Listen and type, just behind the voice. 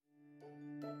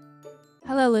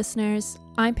Hello, listeners.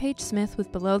 I'm Paige Smith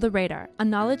with Below the Radar, a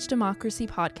knowledge democracy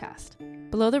podcast.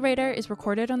 Below the Radar is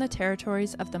recorded on the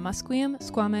territories of the Musqueam,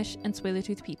 Squamish, and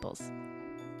Tsleil-Waututh peoples.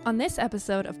 On this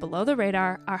episode of Below the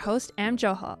Radar, our host Am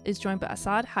Johal is joined by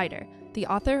Asad Haider, the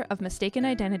author of Mistaken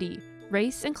Identity,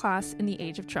 Race and Class in the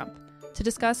Age of Trump, to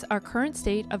discuss our current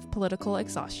state of political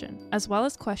exhaustion, as well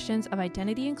as questions of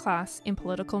identity and class in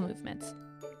political movements.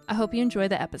 I hope you enjoy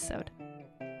the episode.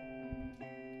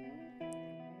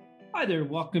 Hi there,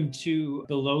 welcome to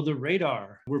Below the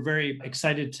Radar. We're very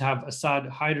excited to have Asad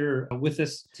Haider with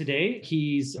us today.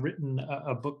 He's written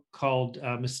a book called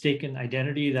Mistaken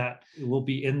Identity that will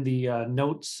be in the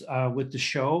notes with the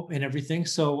show and everything.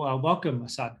 So welcome,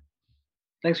 Asad.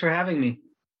 Thanks for having me.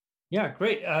 Yeah,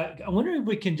 great. I wonder if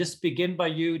we can just begin by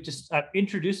you just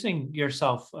introducing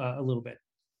yourself a little bit.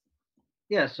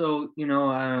 Yeah, so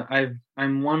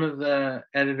I'm one of the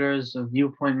editors of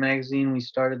Viewpoint magazine. We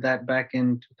started that back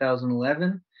in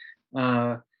 2011.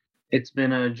 It's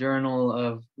been a journal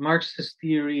of Marxist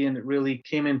theory, and it really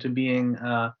came into being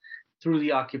through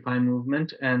the Occupy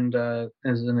movement and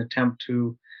as an attempt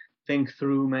to think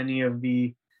through many of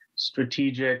the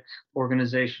strategic,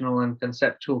 organizational, and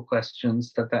conceptual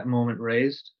questions that moment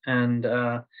raised. And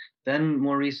then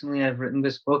more recently, I've written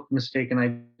this book, Mistaken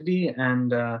Identity,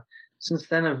 and since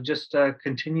then, I've just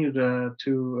continued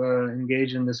to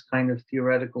engage in this kind of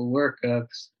theoretical work,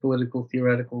 this political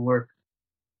theoretical work.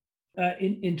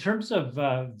 In terms of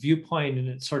Viewpoint and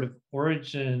its sort of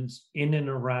origins in and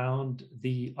around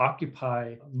the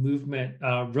Occupy movement,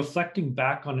 reflecting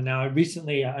back on it now, I'm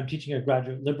teaching a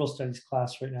graduate liberal studies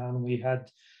class right now, and we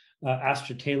had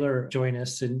Astra Taylor join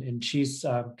us, and she's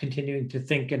continuing to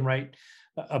think and write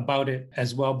about it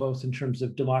as well, both in terms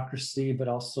of democracy, but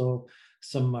also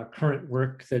some current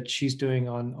work that she's doing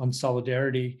on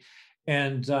solidarity.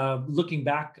 And looking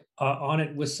back on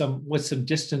it with some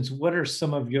distance, what are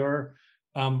some of your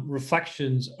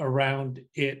reflections around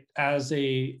it as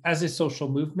a social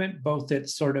movement, both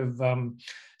its sort of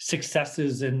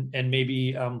successes and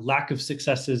maybe lack of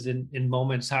successes in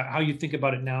moments? How you think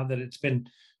about it now that it's been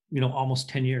almost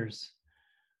 10 years?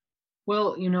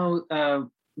 Well,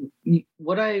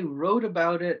 what I wrote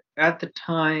about it at the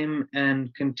time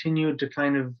and continued to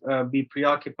kind of be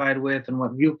preoccupied with, and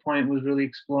what Viewpoint was really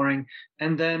exploring,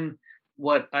 and then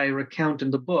what I recount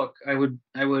in the book,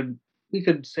 we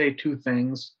could say two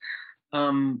things.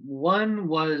 One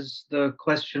was the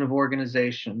question of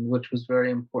organization, which was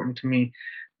very important to me.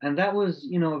 And that was,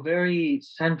 a very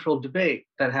central debate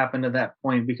that happened at that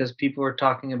point, because people were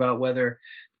talking about whether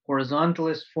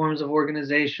horizontalist forms of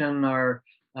organization are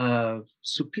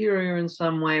superior in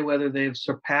some way, whether they've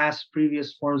surpassed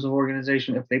previous forms of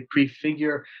organization, if they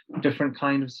prefigure a different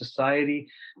kind of society.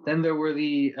 Then there were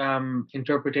the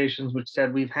interpretations which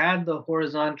said we've had the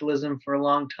horizontalism for a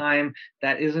long time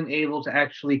that isn't able to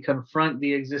actually confront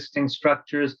the existing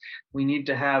structures. We need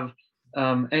to have,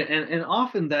 and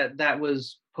often that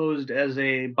was posed as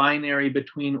a binary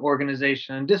between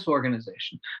organization and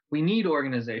disorganization. We need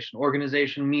organization.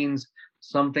 Organization means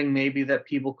something maybe that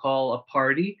people call a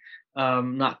party.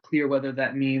 Not clear whether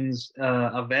that means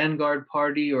a vanguard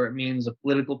party or it means a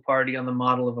political party on the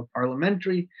model of a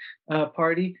parliamentary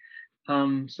party.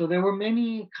 So there were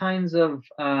many kinds of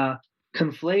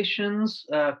conflations,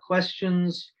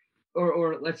 questions,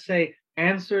 or let's say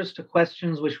answers to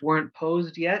questions which weren't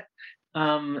posed yet.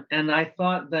 And I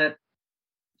thought that,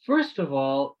 first of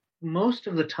all, most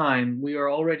of the time, we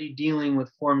are already dealing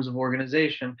with forms of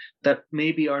organization that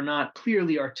maybe are not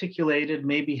clearly articulated,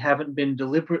 maybe haven't been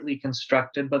deliberately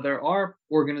constructed, but there are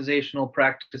organizational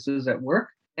practices at work,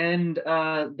 and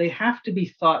they have to be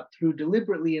thought through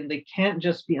deliberately, and they can't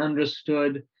just be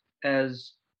understood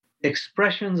as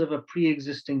expressions of a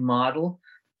pre-existing model,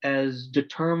 as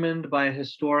determined by a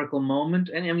historical moment.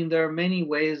 And I mean, there are many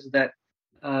ways that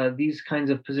these kinds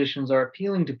of positions are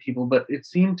appealing to people, but it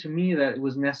seemed to me that it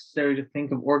was necessary to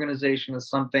think of organization as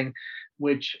something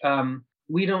which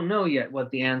we don't know yet what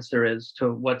the answer is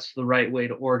to what's the right way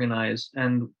to organize,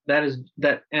 and that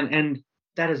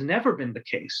has never been the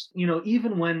case.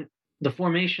 Even when the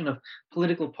formation of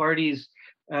political parties,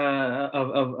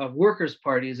 of workers'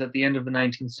 parties at the end of the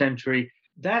 19th century,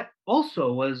 that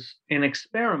also was an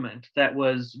experiment that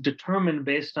was determined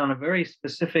based on a very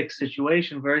specific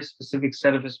situation, very specific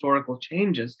set of historical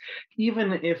changes,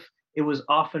 even if it was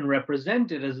often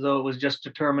represented as though it was just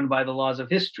determined by the laws of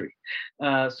history.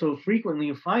 So frequently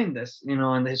you find this, in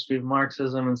the history of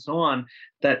Marxism and so on,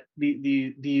 that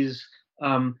these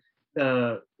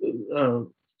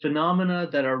phenomena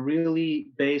that are really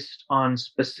based on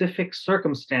specific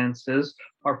circumstances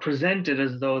are presented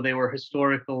as though they were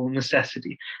historical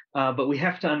necessity. But we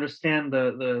have to understand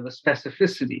the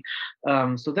specificity.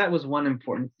 So that was one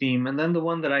important theme. And then the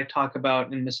one that I talk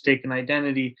about in Mistaken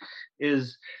Identity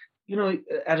is,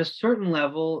 at a certain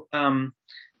level,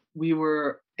 we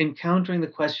were encountering the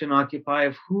question Occupy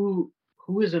of who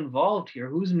is involved here,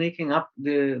 who's making up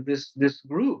this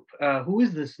group, who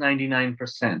is this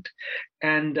 99%,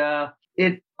 and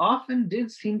it often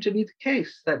did seem to be the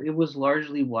case that it was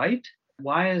largely white.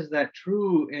 Why is that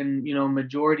true in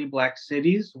majority Black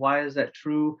cities? Why is that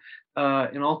true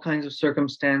in all kinds of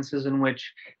circumstances in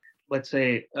which, let's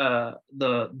say,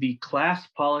 the class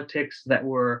politics that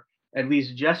were at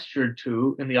least gestured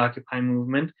to in the Occupy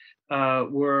movement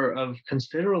were of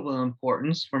considerable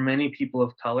importance for many people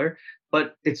of color,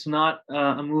 but it's not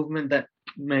a movement that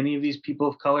many of these people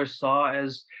of color saw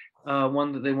as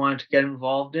one that they wanted to get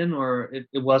involved in, or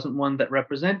it wasn't one that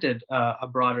represented a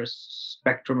broader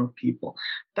spectrum of people.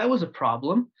 That was a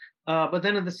problem. But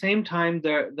then at the same time,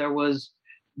 there was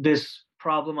this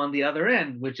problem on the other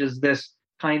end, which is this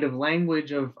kind of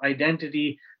language of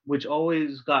identity, which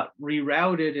always got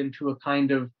rerouted into a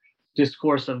kind of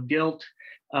discourse of guilt,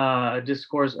 a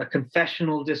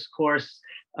confessional discourse,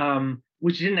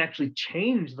 which didn't actually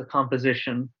change the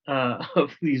composition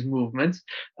of these movements,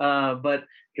 but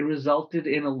it resulted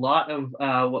in a lot of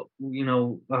what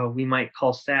we might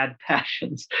call sad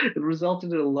passions. It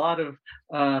resulted in a lot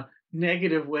of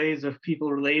negative ways of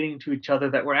people relating to each other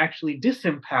that were actually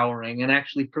disempowering and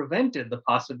actually prevented the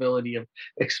possibility of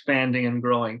expanding and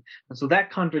growing. And so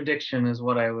that contradiction is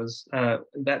what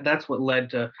that's what led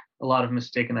to a lot of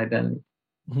mistaken identity.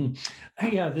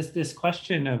 Yeah, this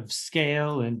question of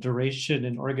scale and duration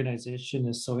and organization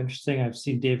is so interesting. I've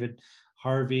seen David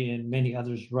Harvey and many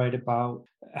others write about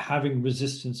having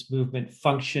resistance movement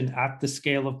function at the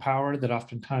scale of power that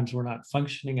oftentimes we're not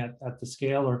functioning at the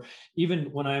scale. Or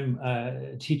even when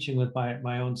I'm teaching with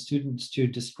my own students to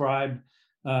describe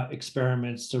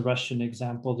experiments, the Russian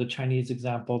example, the Chinese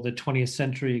example, the 20th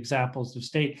century examples of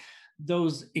state,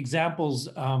 those examples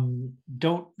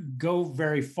don't go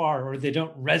very far, or they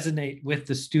don't resonate with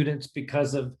the students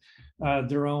because of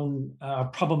their own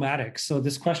problematics. So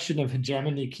this question of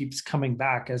hegemony keeps coming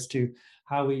back as to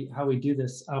how we do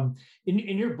this.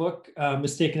 In your book,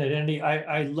 Mistaken Identity,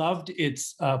 I loved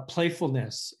its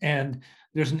playfulness. And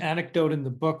there's an anecdote in the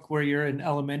book where you're in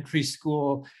elementary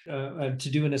school to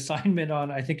do an assignment on,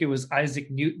 I think it was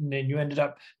Isaac Newton, and you ended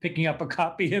up picking up a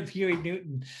copy of Huey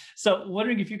Newton. So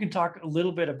wondering if you can talk a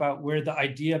little bit about where the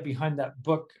idea behind that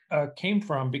book came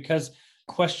from, because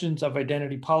questions of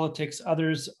identity politics,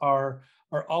 others are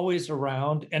always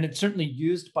around, and it's certainly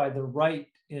used by the right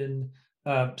in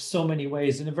so many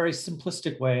ways, in a very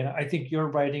simplistic way. And I think you're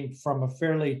writing from a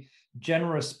fairly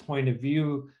generous point of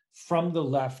view from the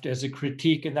left as a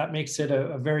critique, and that makes it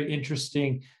a very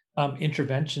interesting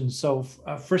intervention. So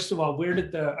first of all, where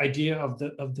did the idea of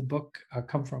the book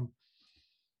come from?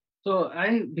 So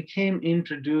I became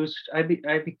introduced, I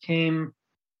became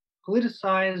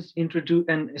politicized, introduced,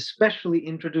 and especially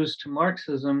introduced to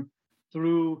Marxism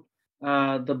through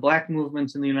the Black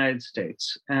movements in the United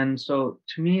States. And so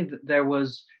to me, there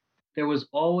was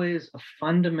always a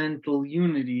fundamental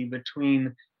unity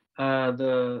between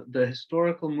the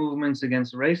historical movements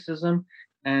against racism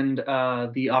and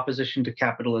the opposition to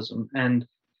capitalism, and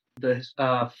the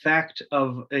fact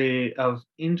of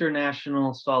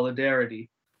international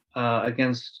solidarity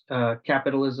against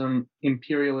capitalism,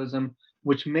 imperialism,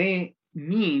 which may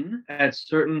mean at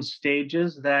certain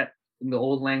stages that in the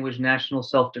old language national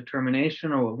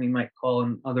self-determination, or what we might call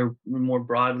in other more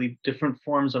broadly different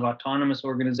forms of autonomous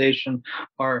organization,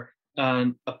 are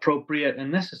appropriate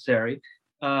and necessary.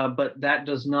 But that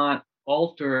does not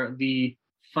alter the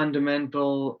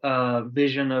fundamental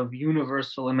vision of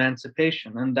universal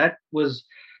emancipation. And that was,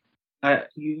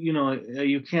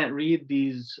 you can't read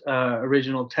these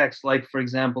original texts, like, for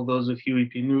example, those of Huey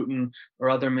P. Newton or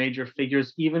other major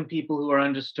figures, even people who are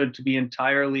understood to be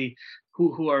entirely,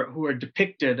 who are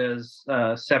depicted as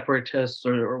separatists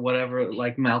or whatever,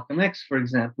 like Malcolm X, for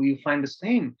example. You find the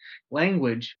same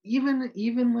language,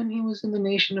 even when he was in the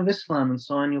Nation of Islam and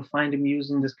so on. You'll find him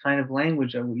using this kind of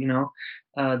language,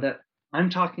 that I'm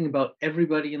talking about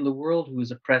everybody in the world who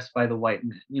is oppressed by the white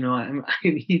man.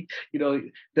 The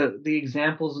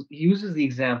examples, he uses the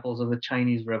examples of the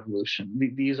Chinese Revolution.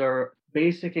 These are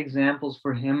basic examples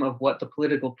for him of what the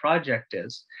political project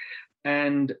is.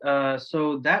 And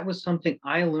so that was something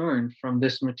I learned from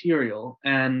this material.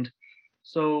 And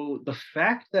so the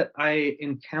fact that I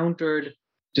encountered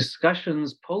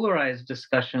discussions, polarized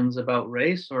discussions about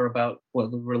race or about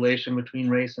the relation between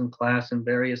race and class and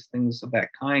various things of that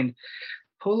kind,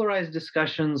 polarized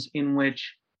discussions in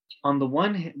which on the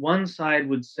one side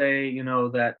would say,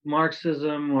 that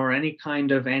Marxism or any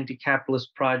kind of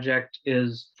anti-capitalist project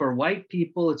is for white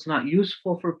people. It's not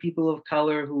useful for people of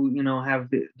color who, have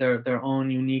their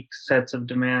own unique sets of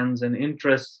demands and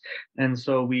interests, and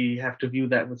so we have to view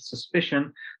that with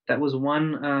suspicion. That was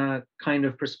one kind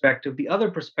of perspective. The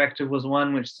other perspective was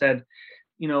one which said,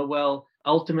 well,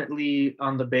 ultimately,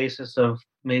 on the basis of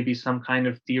maybe some kind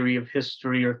of theory of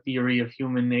history or theory of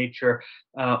human nature,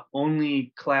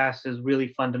 only class is really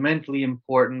fundamentally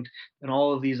important, and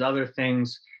all of these other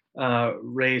things,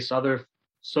 race, other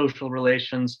social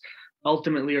relations,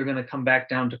 ultimately are going to come back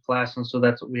down to class, and so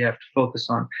that's what we have to focus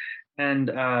on. And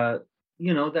that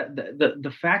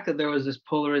the fact that there was this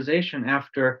polarization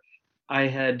after I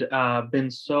had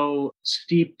been so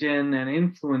steeped in and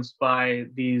influenced by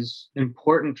these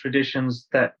important traditions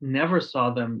that never saw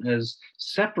them as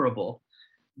separable,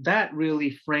 that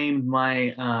really framed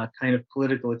my kind of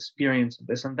political experience of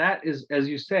this. And that is, as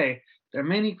you say, there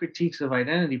are many critiques of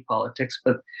identity politics,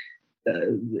 but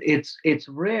it's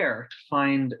rare to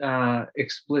find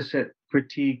explicit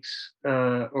critiques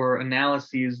or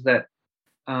analyses that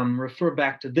refer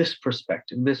back to this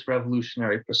perspective, this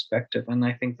revolutionary perspective. And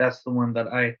I think that's the one that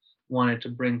I wanted to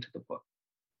bring to the book.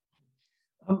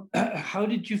 How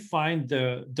did you find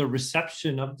the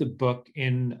reception of the book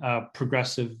in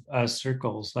progressive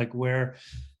circles? Like, where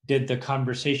did the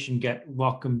conversation get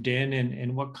welcomed in,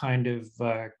 and what kind of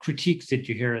critiques did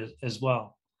you hear as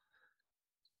well?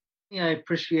 Yeah, I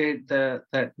appreciate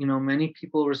that many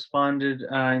people responded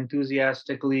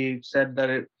enthusiastically, said that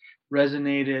it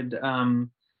resonated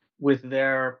with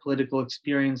their political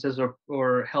experiences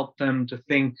or helped them to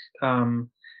think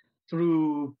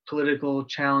through political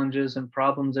challenges and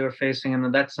problems they were facing.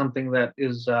 And that's something that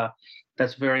is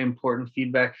that's very important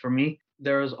feedback for me.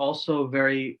 There is also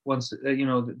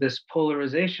this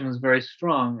polarization is very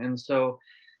strong. And so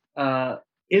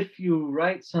if you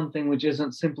write something which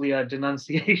isn't simply a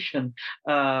denunciation,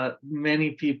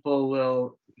 many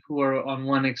people who are on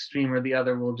one extreme or the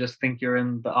other will just think you're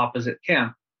in the opposite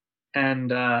camp.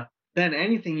 And then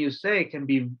anything you say can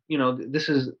be,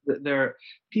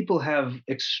 people have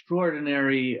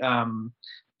extraordinary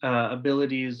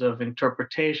abilities of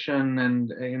interpretation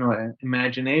and,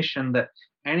 imagination, that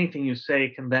anything you say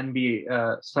can then be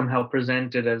somehow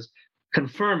presented as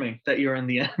confirming that you're in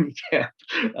the enemy camp.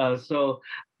 So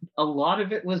a lot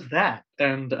of it was that.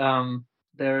 And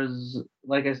there's,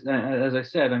 as I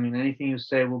said, anything you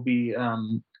say will be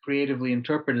creatively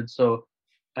interpreted. So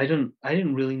I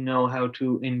didn't really know how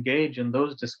to engage in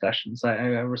those discussions. I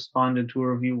responded to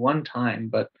a review one time,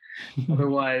 but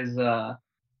otherwise,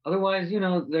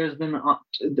 there's been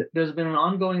an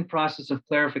ongoing process of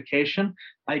clarification.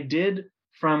 I did,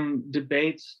 from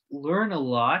debates, learn a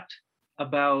lot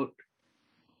about.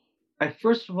 I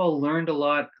first of all learned a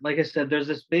lot. Like I said, there's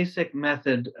this basic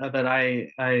method that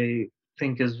I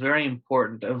think is very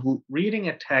important of reading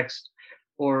a text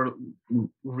or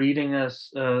reading a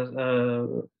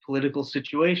political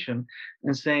situation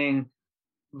and saying,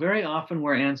 very often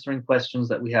we're answering questions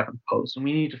that we haven't posed, and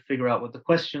we need to figure out what the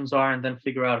questions are and then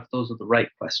figure out if those are the right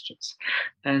questions.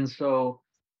 And so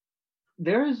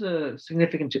there is a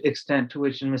significant extent to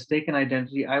which in Mistaken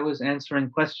Identity, I was answering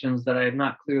questions that I had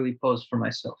not clearly posed for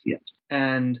myself yet.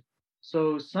 And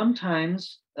so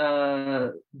sometimes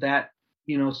that,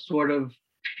 sort of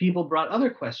people brought other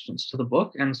questions to the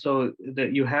book. And so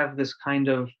that you have this kind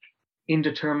of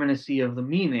indeterminacy of the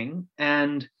meaning.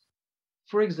 And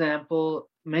for example,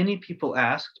 many people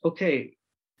asked, okay,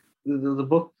 the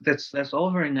book, that's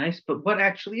all very nice, but what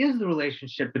actually is the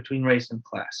relationship between race and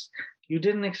class? You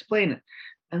didn't explain it.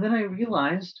 And then I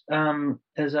realized,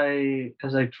 as I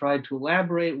tried to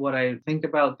elaborate what I think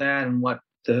about that and what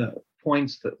the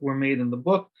points that were made in the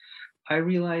book, I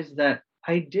realized that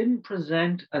I didn't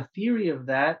present a theory of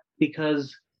that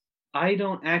because I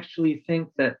don't actually think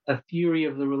that a theory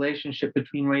of the relationship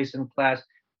between race and class,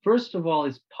 first of all,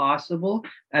 is possible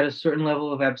at a certain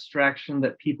level of abstraction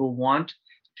that people want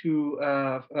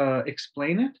to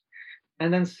explain it.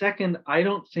 And then second, I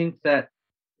don't think that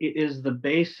it is the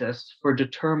basis for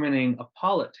determining a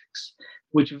politics,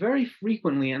 which very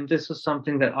frequently, and this is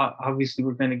something that obviously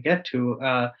we're going to get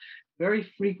to, very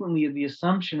frequently the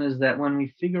assumption is that when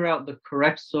we figure out the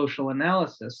correct social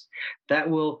analysis, that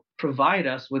will provide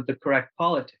us with the correct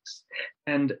politics.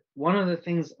 And one of the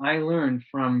things I learned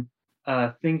from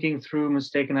thinking through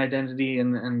Mistaken Identity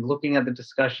and looking at the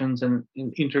discussions and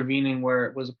intervening where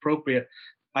it was appropriate,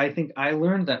 I think I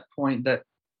learned that point that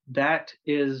that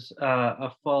is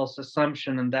a false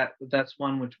assumption, and that's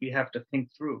one which we have to think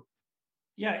through.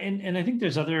 Yeah, and I think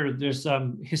there's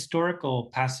historical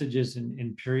passages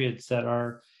in periods that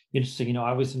are interesting. You know,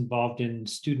 I was involved in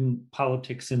student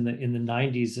politics in the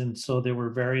 90s, and so there were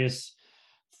various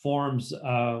forms,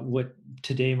 what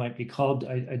today might be called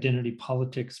identity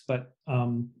politics, but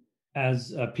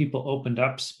as people opened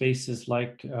up spaces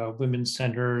like women's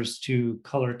centers to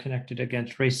Color Connected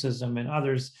Against Racism and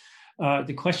others,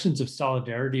 the questions of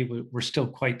solidarity were still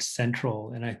quite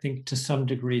central. And I think to some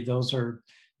degree, those are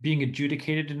being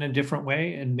adjudicated in a different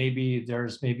way. And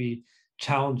there's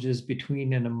challenges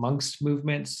between and amongst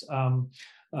movements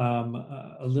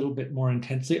a little bit more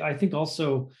intensely. I think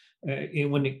also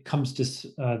when it comes to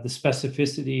the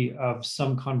specificity of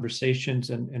some conversations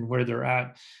and where they're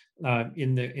at,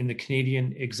 in the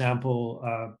Canadian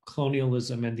example,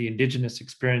 colonialism and the Indigenous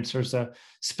experience, there's a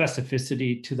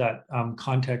specificity to that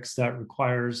context that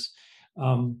requires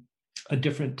a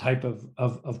different type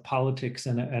of politics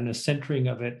and a centering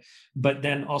of it. But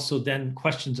then also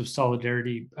questions of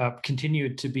solidarity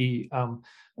continue to be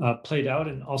played out,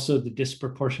 and also the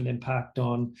disproportionate impact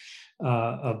on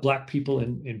Black people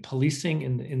in policing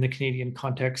in the Canadian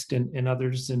context and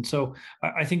others. And so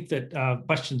I think that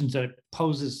questions that it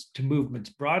poses to movements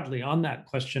broadly on that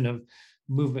question of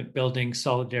movement building,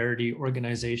 solidarity,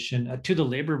 organization, to the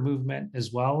labor movement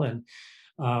as well, and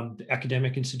the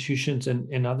academic institutions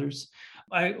and others.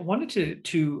 I wanted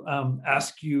to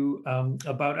ask you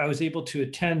about, I was able to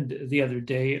attend the other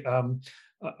day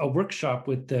a workshop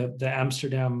with the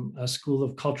Amsterdam School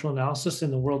of Cultural Analysis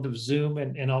in the world of Zoom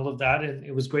and all of that. And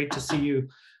it was great to see you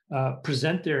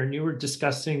present there. And you were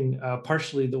discussing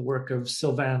partially the work of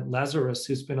Sylvain Lazarus,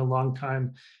 who's been a long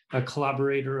time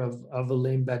collaborator of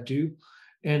Alain Badiou.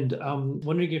 And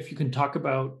wondering if you can talk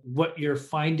about what you're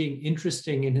finding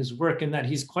interesting in his work, and that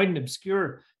he's quite an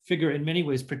obscure figure in many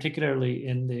ways, particularly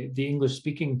in the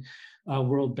English-speaking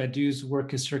world. Badiou's work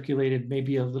has circulated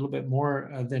maybe a little bit more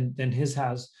than his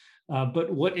has. But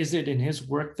what is it in his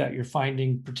work that you're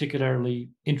finding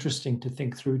particularly interesting to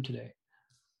think through today?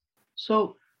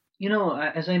 So,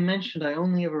 as I mentioned, I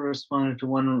only ever responded to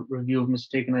one review of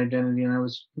Mistaken Identity, and I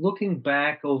was looking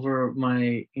back over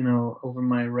my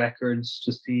records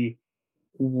to see,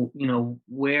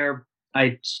 where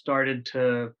I started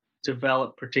to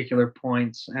develop particular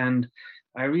points. And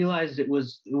I realized it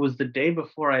was the day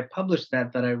before I published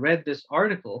that I read this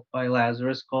article by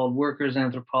Lazarus called Workers'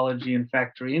 Anthropology and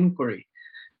Factory Inquiry.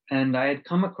 And I had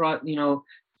come across,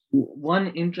 one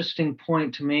interesting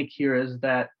point to make here is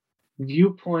that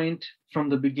Viewpoint from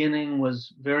the beginning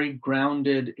was very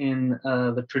grounded in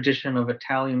the tradition of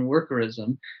Italian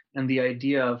workerism and the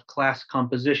idea of class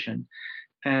composition.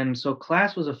 And so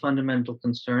class was a fundamental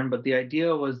concern, but the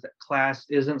idea was that class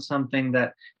isn't something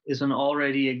that is an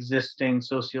already existing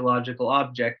sociological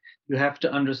object. You have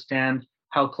to understand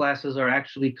how classes are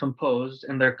actually composed,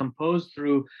 and they're composed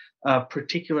through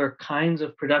particular kinds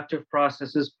of productive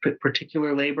processes,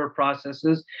 particular labor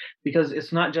processes, because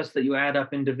it's not just that you add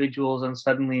up individuals and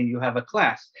suddenly you have a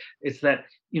class. It's that,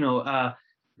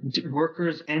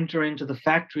 workers enter into the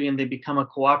factory and they become a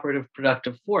cooperative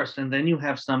productive force, and then you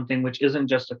have something which isn't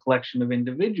just a collection of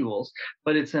individuals,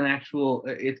 but it's an actual,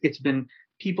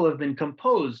 people have been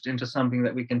composed into something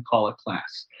that we can call a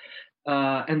class.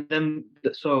 And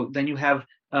then you have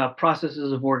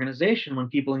processes of organization when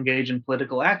people engage in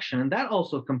political action, and that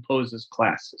also composes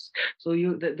classes. So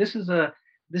this is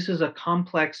a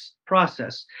complex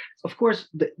process. Of course,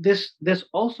 this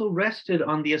also rested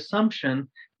on the assumption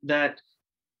that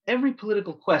every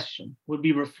political question would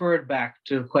be referred back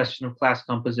to the question of class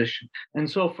composition. And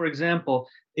so, for example,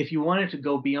 if you wanted to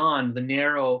go beyond the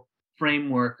narrow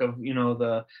framework of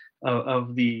the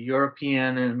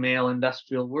European and male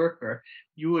industrial worker,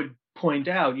 you would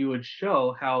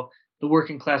show how the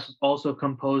working class was also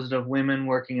composed of women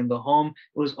working in the home.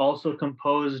 It was also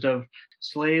composed of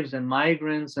slaves and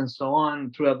migrants and so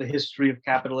on throughout the history of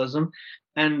capitalism.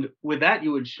 And with that,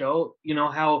 you would show,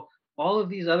 how all of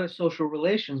these other social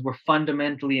relations were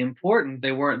fundamentally important.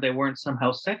 They weren't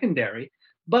somehow secondary,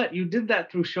 but you did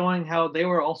that through showing how they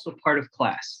were also part of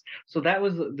class. So that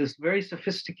was this very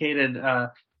sophisticated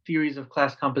theories of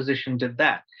class composition did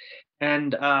that.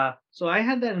 And so I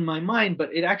had that in my mind,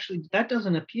 but that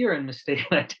doesn't appear in Mistaken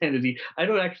Identity. I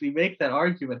don't actually make that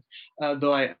argument,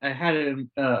 though I had it,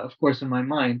 of course, in my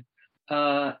mind.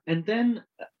 And then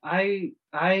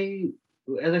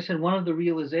as I said, one of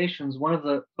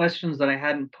the questions that I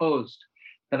hadn't posed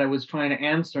that I was trying to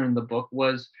answer in the book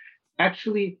was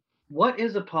actually, what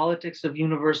is a politics of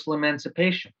universal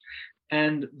emancipation?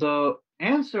 And the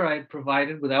answer I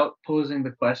provided without posing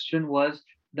the question was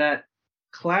that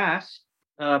class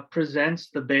presents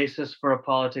the basis for a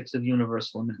politics of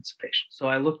universal emancipation. So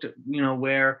I looked at,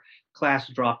 where class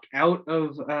dropped out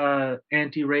of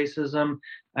anti-racism.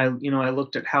 I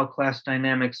looked at how class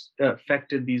dynamics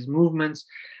affected these movements,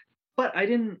 but I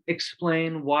didn't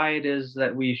explain why it is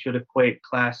that we should equate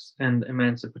class and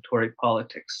emancipatory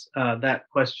politics. That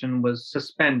question was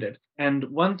suspended. And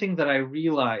one thing that I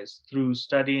realized through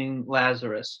studying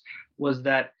Lazarus was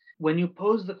that when you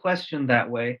pose the question that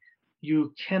way,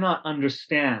 you cannot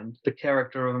understand the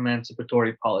character of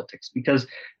emancipatory politics, because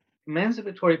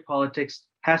emancipatory politics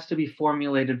has to be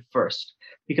formulated first.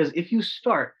 Because if you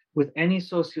start with any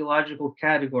sociological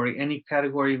category, any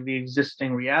category of the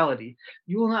existing reality,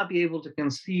 you will not be able to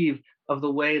conceive of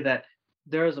the way that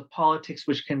there is a politics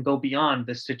which can go beyond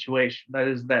this situation. That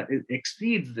is, that it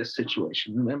exceeds this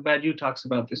situation. And Badiou talks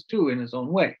about this too in his own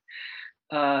way.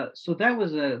 So that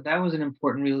was an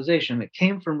important realization. It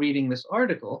came from reading this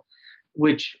article,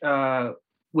 which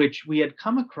we had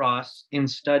come across in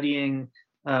studying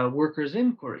workers'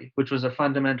 inquiry, which was a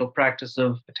fundamental practice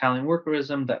of Italian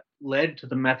workerism that led to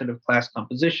the method of class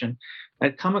composition.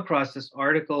 I'd come across this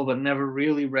article, but never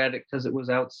really read it because it was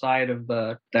outside of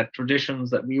that traditions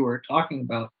that we were talking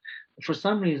about. For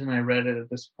some reason, I read it at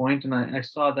this point, and I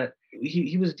saw that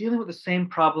he was dealing with the same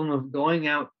problem of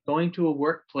going to a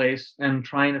workplace and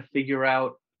trying to figure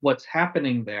out what's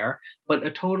happening there, but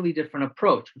a totally different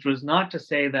approach, which was not to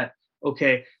say that,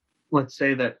 okay, let's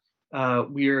say that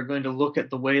we are going to look at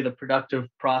the way the productive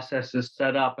process is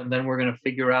set up, and then we're going to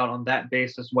figure out on that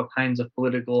basis what kinds of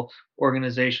political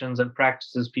organizations and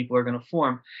practices people are going to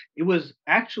form. It was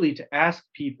actually to ask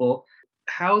people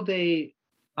how they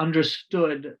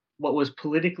understood what was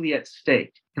politically at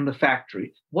stake in the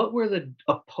factory. What were the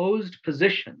opposed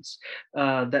positions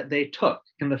that they took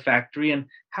in the factory, and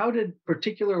how did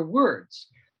particular words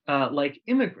like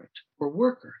immigrant or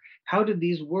worker, how did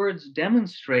these words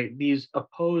demonstrate these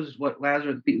opposed, what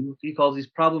Lazarus he calls these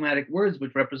problematic words,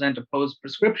 which represent opposed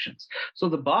prescriptions? So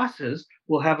the bosses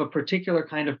will have a particular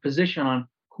kind of position on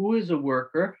who is a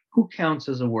worker, who counts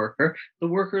as a worker. The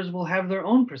workers will have their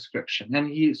own prescription, and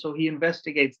he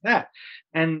investigates that,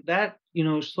 and that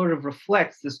sort of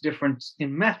reflects this difference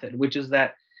in method, which is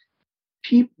that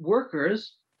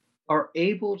workers are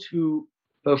able to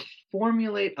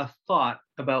formulate a thought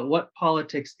about what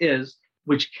politics is,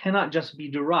 which cannot just be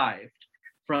derived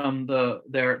from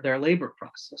their labor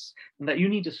process, and that you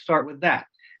need to start with that,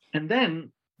 and then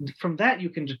from that you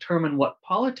can determine what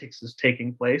politics is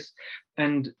taking place.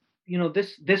 And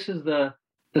this is the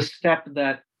step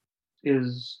that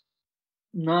is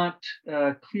not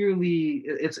clearly,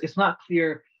 it's not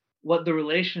clear what the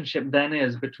relationship then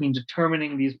is between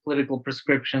determining these political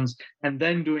prescriptions and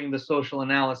then doing the social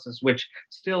analysis, which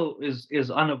still is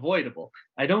unavoidable.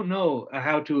 I don't know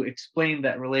how to explain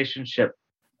that relationship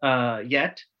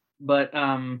yet, but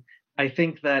I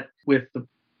think that with the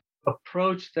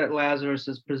approach that Lazarus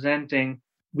is presenting,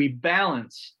 we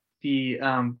balance the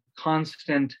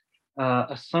constant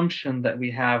assumption that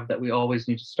we have that we always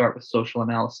need to start with social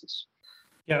analysis.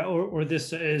 Yeah, or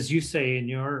this, as you say in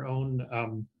your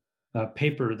own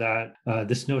paper, that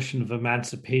this notion of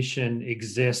emancipation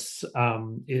exists,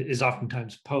 is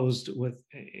oftentimes posed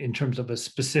in terms of a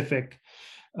specific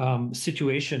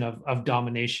situation of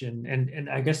domination. And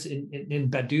I guess in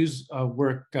Badiou's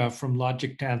work, From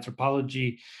Logic to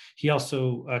Anthropology, he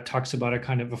also talks about a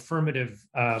kind of affirmative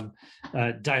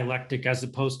dialectic as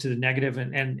opposed to the negative,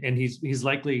 and he's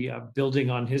likely building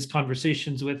on his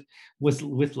conversations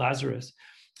with Lazarus.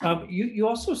 You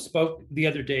also spoke the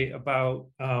other day about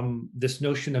this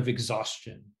notion of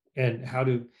exhaustion and how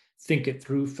to think it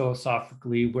through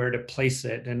philosophically, where to place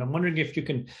it. And I'm wondering if you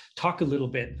can talk a little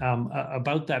bit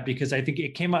about that, because I think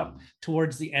it came up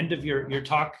towards the end of your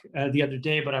talk the other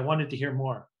day, but I wanted to hear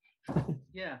more.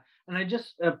 Yeah, and I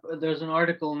just, there's an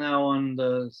article now in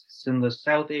the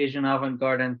South Asian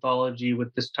Avant-Garde Anthology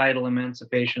with this title,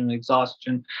 Emancipation and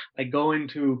Exhaustion. I go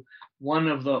into one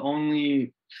of the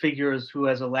only figures who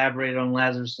has elaborated on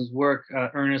Lazarus's work,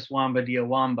 Ernest Wamba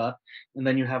Diawamba, and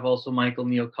then you have also Michael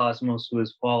Neocosmos, who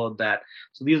has followed that.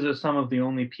 So these are some of the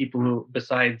only people who,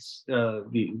 besides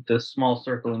the small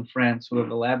circle in France, who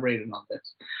have elaborated on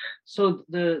this. So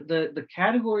the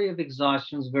category of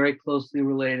exhaustion is very closely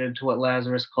related to what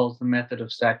Lazarus calls the method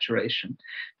of saturation,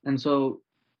 and so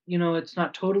it's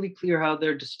not totally clear how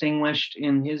they're distinguished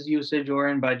in his usage or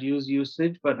in Badiou's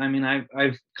usage, but I mean,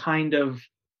 I've kind of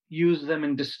used them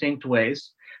in distinct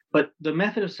ways. But the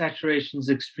method of saturation is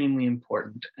extremely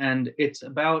important, and it's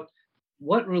about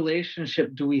what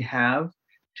relationship do we have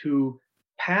to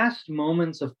past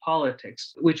moments of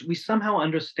politics, which we somehow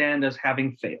understand as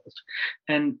having failed.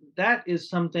 And that is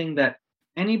something that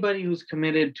anybody who's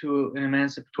committed to an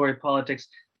emancipatory politics,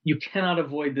 you cannot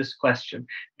avoid this question.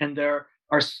 And there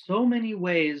are so many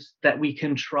ways that we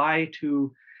can try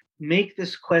to make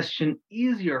this question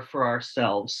easier for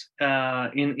ourselves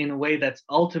in a way that's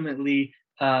ultimately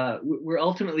we're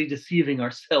ultimately deceiving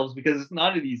ourselves, because it's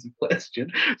not an easy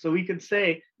question. So we could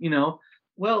say,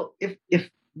 well, if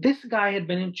this guy had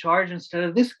been in charge instead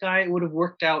of this guy, it would have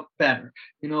worked out better.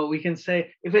 We can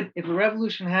say if a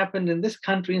revolution happened in this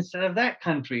country instead of that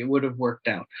country, it would have worked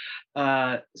out.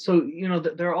 So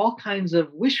there are all kinds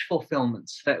of wish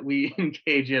fulfillments that we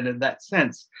engage in that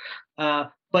sense.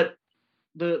 But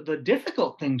the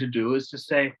difficult thing to do is to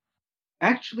say,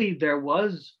 actually, there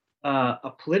was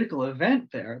a political event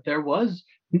there. There was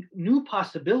new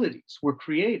possibilities were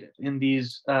created in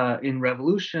these in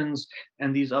revolutions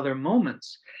and these other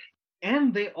moments,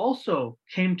 and they also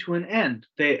came to an end.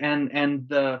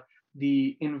 The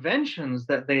inventions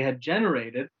that they had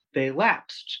generated, they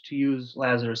lapsed, to use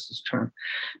Lazarus's term.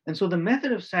 And so the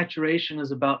method of saturation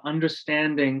is about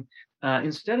understanding,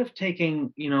 instead of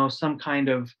taking some kind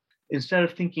of, instead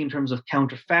of thinking in terms of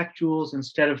counterfactuals,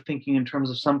 instead of thinking in terms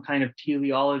of some kind of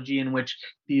teleology in which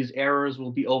these errors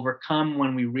will be overcome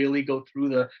when we really go through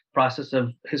the process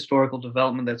of historical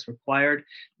development that's required,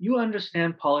 you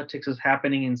understand politics as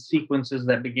happening in sequences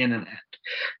that begin and end.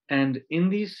 And in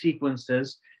these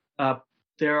sequences,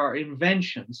 there are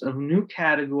inventions of new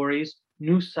categories,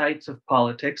 new sites of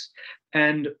politics.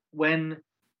 And when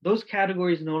those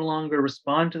categories no longer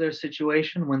respond to their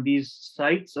situation, when these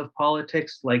sites of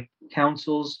politics, like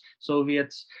councils,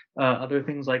 Soviets, other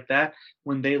things like that,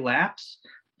 when they lapse,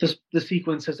 the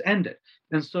sequence has ended.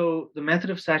 And so the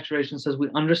method of saturation says we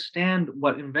understand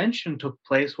what invention took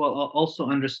place while also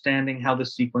understanding how the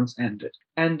sequence ended.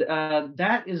 And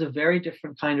that is a very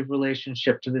different kind of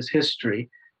relationship to this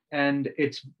history. And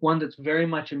it's one that's very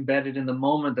much embedded in the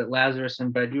moment that Lazarus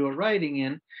and Badiou are writing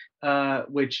in,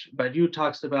 which Badiou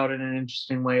talks about in an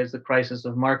interesting way as the crisis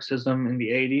of Marxism in the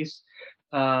 80s.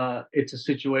 It's a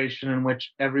situation in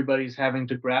which everybody's having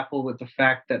to grapple with the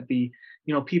fact that the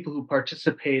people who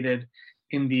participated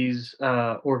in these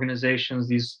organizations,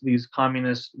 these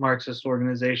communist Marxist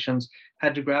organizations,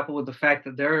 had to grapple with the fact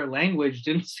that their language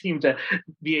didn't seem to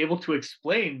be able to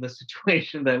explain the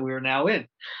situation that we're now in.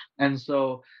 And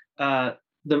so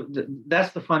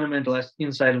that's the fundamental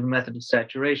insight of the method of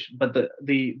saturation. But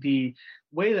the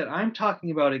way that I'm talking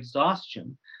about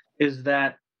exhaustion is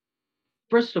that,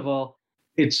 first of all,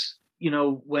 it's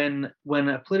when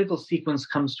a political sequence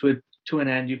comes to an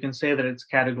end, you can say that its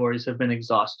categories have been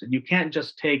exhausted. You can't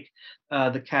just take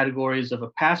the categories of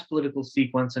a past political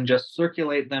sequence and just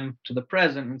circulate them to the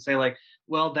present and say, like,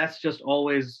 well, that's just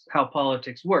always how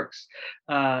politics works.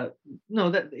 No,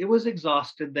 that it was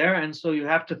exhausted there. And so you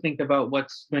have to think about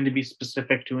what's going to be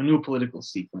specific to a new political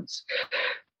sequence.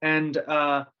 And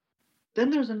then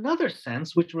there's another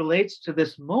sense which relates to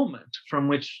this moment from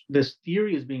which this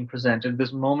theory is being presented,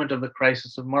 this moment of the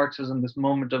crisis of Marxism, this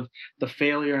moment of the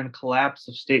failure and collapse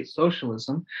of state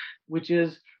socialism, which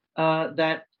is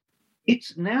that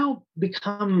it's now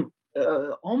become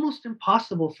almost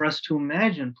impossible for us to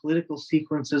imagine political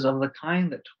sequences of the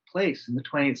kind that took place in the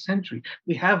 20th century.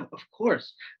 We have, of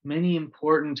course, many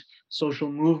important social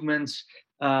movements.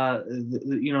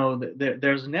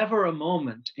 There's never a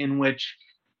moment in which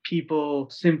people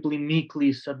simply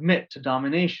meekly submit to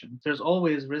domination. There's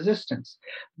always resistance.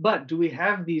 But do we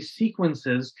have these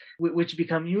sequences which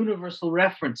become universal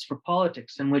reference for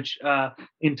politics, in which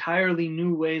entirely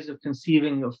new ways of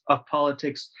conceiving of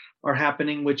politics are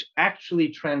happening, which actually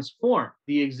transform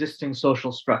the existing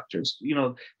social structures?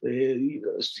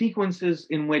 Sequences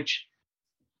in which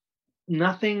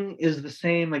nothing is the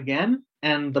same again,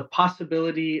 and the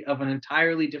possibility of an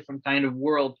entirely different kind of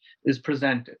world is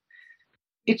presented.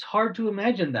 It's hard to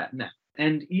imagine that now.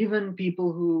 And even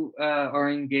people who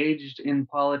are engaged in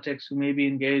politics, who may be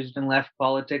engaged in left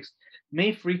politics,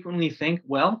 may frequently think,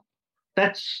 well,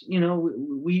 that's,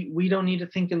 we don't need to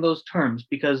think in those terms,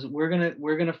 because we're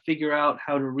gonna figure out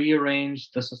how to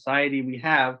rearrange the society we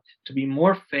have to be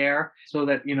more fair, so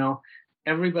that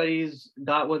everybody's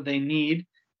got what they need.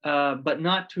 But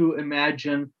not to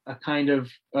imagine a kind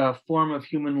of form of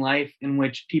human life in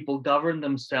which people govern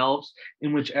themselves,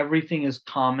 in which everything is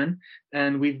common.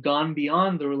 And we've gone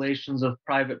beyond the relations of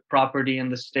private property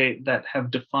and the state that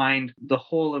have defined the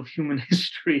whole of human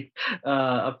history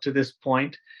up to this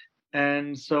point.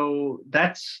 And so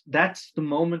that's the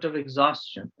moment of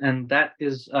exhaustion. And that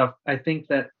is, I think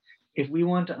that if we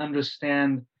want to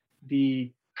understand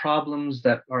the problems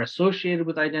that are associated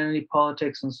with identity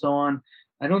politics and so on,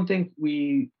 I don't think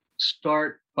we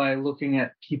start by looking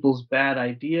at people's bad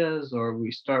ideas, or we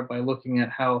start by looking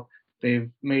at how they've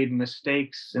made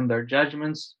mistakes in their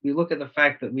judgments. We look at the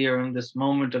fact that we are in this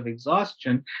moment of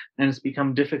exhaustion, and it's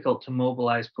become difficult to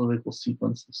mobilize political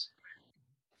sequences.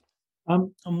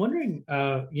 I'm wondering,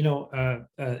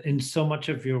 in so much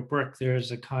of your work,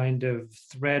 there's a kind of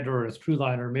thread or a through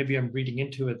line, or maybe I'm reading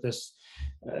into it,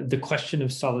 the question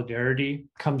of solidarity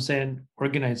comes in,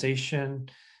 organization,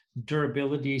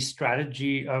 durability,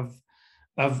 strategy of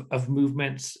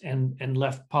movements and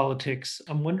left politics.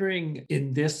 I'm wondering,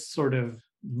 in this sort of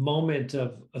moment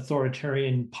of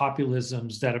authoritarian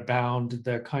populisms that abound,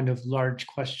 the kind of large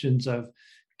questions of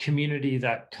community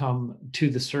that come to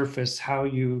the surface, how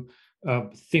you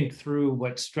think through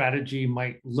what strategy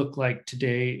might look like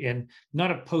today in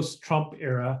not a post-Trump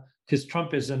era, because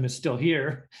Trumpism is still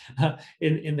here,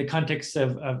 in the context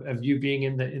of you being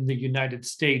in the United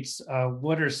States.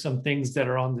 What are some things that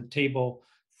are on the table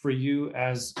for you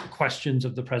as questions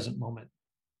of the present moment?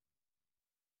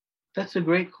 That's a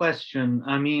great question.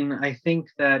 I mean, I think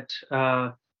that,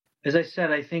 as I said,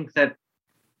 I think that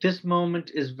this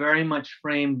moment is very much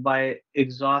framed by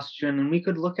exhaustion, and we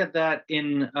could look at that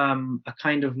in a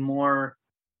kind of more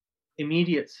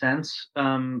immediate sense.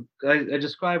 I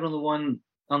described on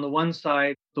the one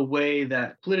side the way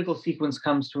that political sequence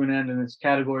comes to an end and its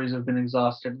categories have been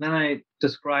exhausted. Then I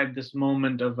described this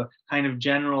moment of a kind of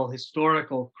general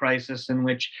historical crisis in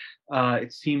which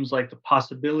it seems like the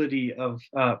possibility of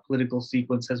political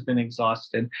sequence has been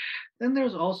exhausted. Then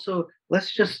there's also,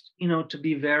 let's just, to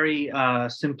be very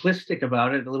simplistic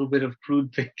about it, a little bit of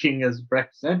crude thinking, as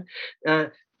Brecht said.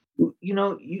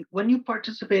 When you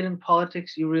participate in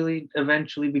politics, you really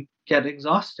eventually get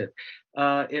exhausted.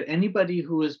 Anybody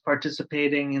who is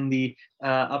participating in the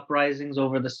uprisings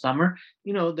over the summer,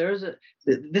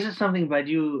 this is something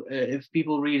Badiou, if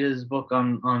people read his book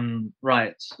on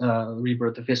riots,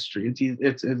 Rebirth of History,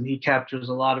 he captures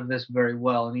a lot of this very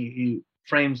well, and he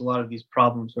frames a lot of these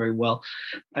problems very well.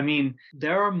 I mean,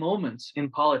 there are moments in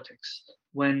politics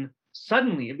when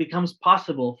suddenly it becomes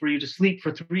possible for you to sleep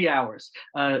for 3 hours,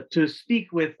 to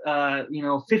speak with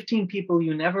 15 people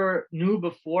you never knew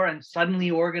before, and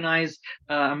suddenly organize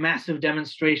a massive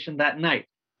demonstration that night.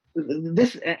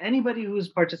 Anybody who's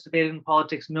participated in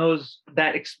politics knows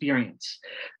that experience,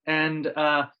 and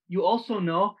you also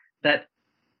know that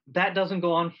doesn't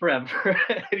go on forever.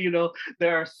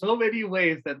 There are so many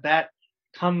ways that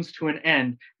comes to an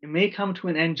end. It may come to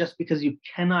an end just because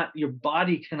your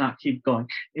body cannot keep going.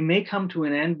 It may come to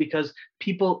an end because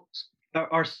people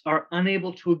are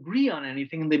unable to agree on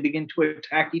anything and they begin to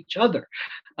attack each other.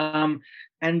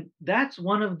 And that's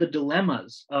one of the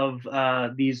dilemmas of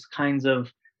these kinds of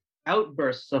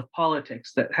outbursts of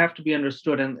politics that have to be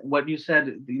understood. And what you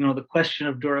said, the question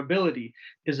of durability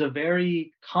is a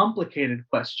very complicated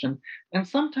question. And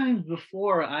sometimes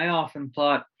before, I often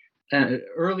thought,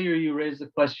 earlier you raised the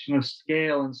question of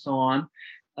scale and so on.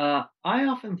 I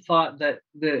often thought that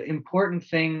the important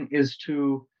thing is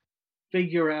to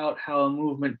figure out how a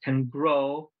movement can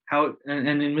grow.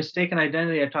 And in Mistaken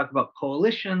Identity, I talk about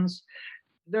coalitions.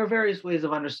 There are various ways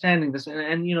of understanding this,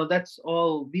 and that's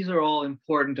all. These are all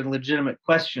important and legitimate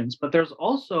questions. But there's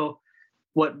also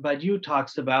what Badiou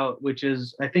talks about, which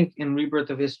is, I think, in Rebirth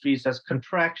of History, says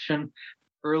contraction.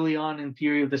 Early on in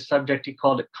Theory of the Subject, he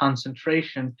called it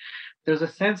concentration. There's a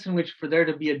sense in which for there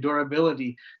to be a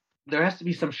durability, there has to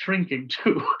be some shrinking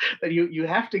too. That you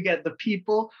have to get the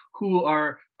people who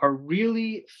are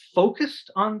really focused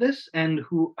on this and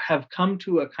who have come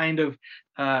to a kind of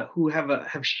who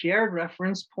have shared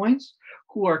reference points,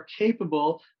 who are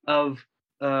capable of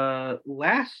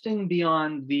lasting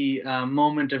beyond the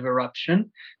moment of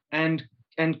eruption and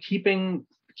keeping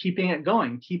it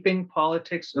going, keeping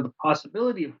politics or the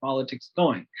possibility of politics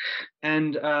going.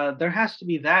 And there has to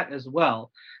be that as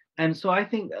well. And so I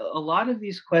think a lot of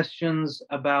these questions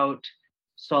about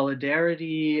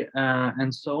solidarity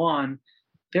and so on,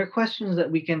 they're questions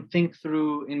that we can think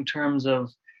through in terms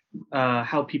of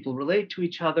how people relate to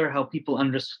each other, how people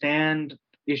understand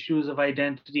issues of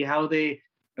identity, how they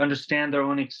understand their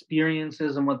own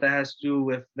experiences and what that has to do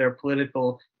with their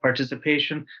political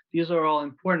participation. These are all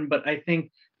important, but I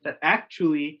think that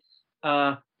actually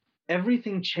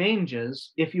everything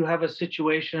changes if you have a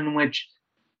situation in which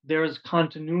there's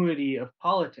continuity of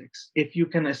politics. If you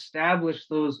can establish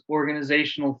those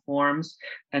organizational forms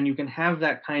and you can have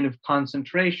that kind of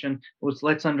concentration, which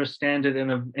let's understand it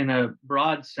in a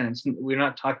broad sense. We're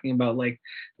not talking about like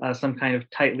some kind of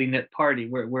tightly knit party.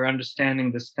 We're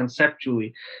understanding this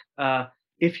conceptually.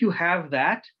 If you have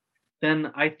that,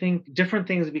 then I think different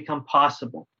things become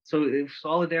possible. So if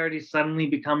solidarity suddenly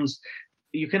becomes,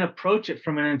 you can approach it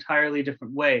from an entirely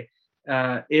different way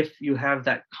if you have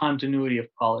that continuity of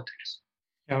politics.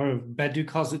 Or Badiou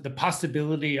calls it the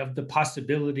possibility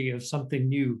of something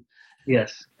new.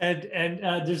 Yes. And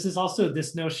there's also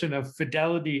this notion of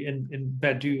fidelity in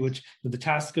Badiou, which the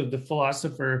task of the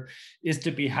philosopher is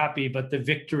to be happy, but the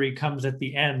victory comes at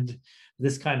the end,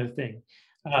 this kind of thing.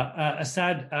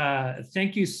 Asad,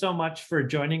 thank you so much for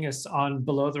joining us on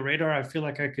Below the Radar. I feel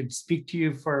like I could speak to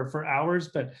you for hours,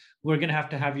 but we're going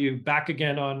to have you back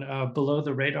again on Below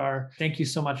the Radar. Thank you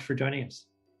so much for joining us.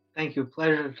 Thank you.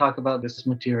 Pleasure to talk about this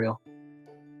material.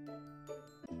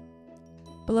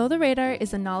 Below the Radar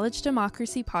is a knowledge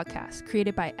democracy podcast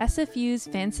created by SFU's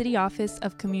Vancity Office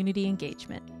of Community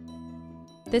Engagement.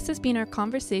 This has been our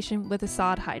conversation with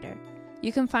Asad Haider.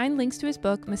 You can find links to his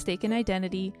book, Mistaken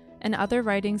Identity, and other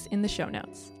writings in the show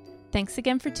notes. Thanks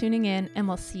again for tuning in, and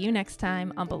we'll see you next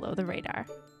time on Below the Radar.